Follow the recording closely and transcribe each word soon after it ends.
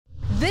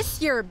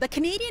This year, the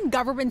Canadian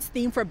government's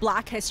theme for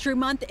Black History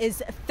Month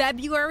is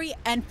February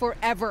and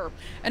Forever.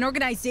 An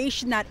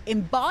organization that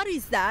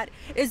embodies that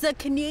is the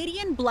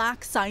Canadian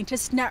Black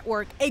Scientists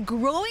Network, a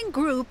growing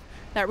group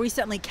that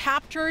recently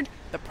captured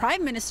the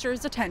Prime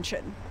Minister's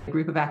attention. A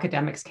group of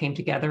academics came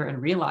together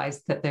and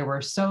realized that there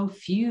were so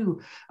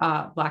few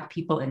Black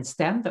people in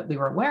STEM that we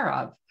were aware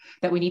of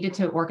that we needed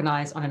to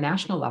organize on a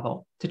national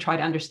level to try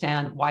to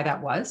understand why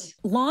that was.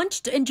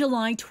 Launched in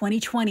July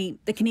 2020,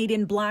 the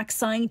Canadian Black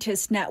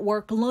Scientists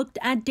Network looked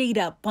at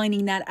data,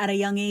 finding that at a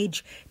young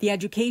age, the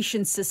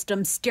education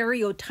system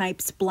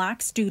stereotypes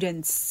Black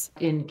students.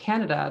 In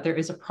Canada, there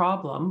is a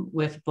problem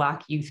with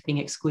Black youth being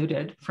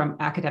excluded from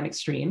academic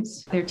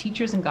streams. Their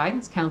teachers and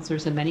guidance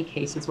counselors in many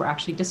cases were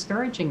actually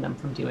discouraging them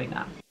from doing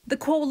that. The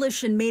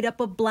coalition, made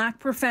up of Black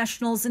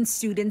professionals and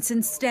students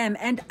in STEM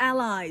and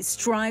allies,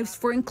 strives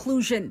for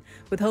inclusion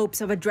with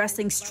hopes of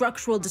addressing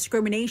structural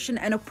discrimination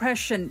and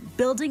oppression,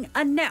 building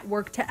a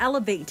network to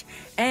elevate,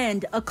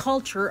 and a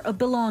culture of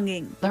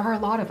belonging. There are a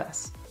lot of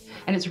us,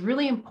 and it's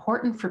really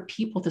important for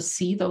people to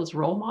see those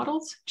role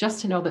models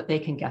just to know that they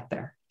can get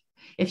there.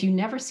 If you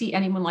never see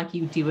anyone like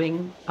you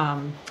doing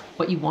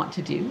what you want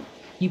to do,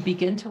 you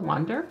begin to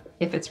wonder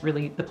if it's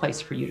really the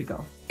place for you to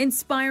go.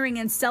 Inspiring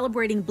and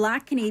celebrating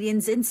Black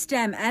Canadians in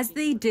STEM as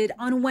they did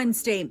on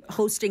Wednesday,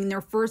 hosting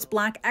their first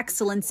Black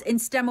Excellence in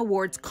STEM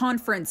Awards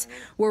conference,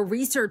 where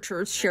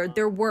researchers shared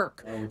their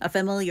work. A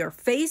familiar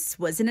face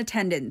was in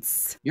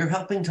attendance. You're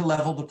helping to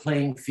level the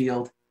playing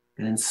field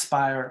and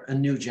inspire a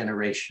new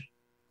generation.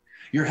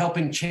 You're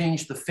helping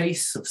change the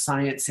face of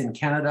science in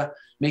Canada,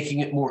 making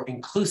it more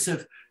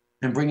inclusive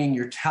and bringing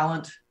your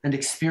talent and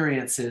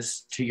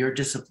experiences to your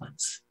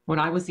disciplines. When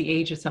I was the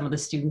age of some of the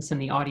students in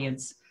the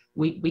audience,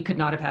 we could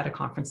not have had a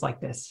conference like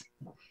this.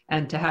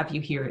 And to have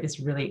you here is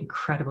really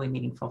incredibly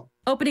meaningful.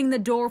 Opening the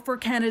door for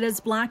Canada's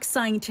Black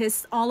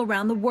scientists all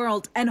around the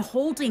world and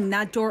holding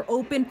that door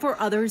open for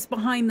others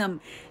behind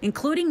them,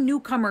 including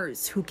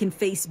newcomers who can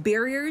face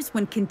barriers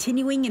when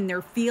continuing in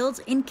their fields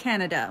in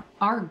Canada.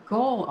 Our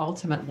goal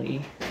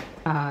ultimately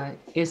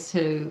is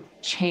to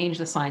change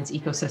the science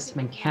ecosystem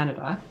in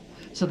Canada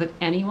so that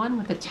anyone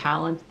with the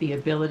talent, the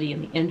ability,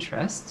 and the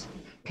interest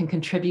can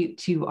contribute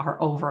to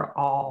our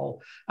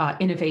overall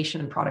innovation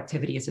and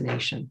productivity as a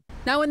nation.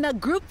 Now, when the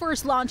group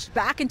first launched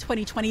back in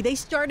 2020, they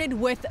started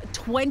with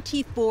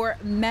 24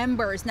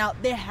 members. Now,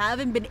 they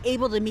haven't been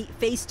able to meet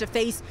face to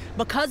face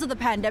because of the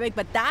pandemic,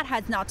 but that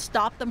has not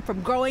stopped them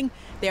from growing.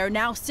 They are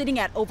now sitting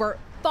at over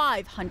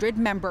 500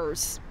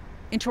 members.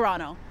 In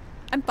Toronto,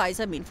 I'm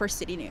Faiza Amin for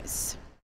City News.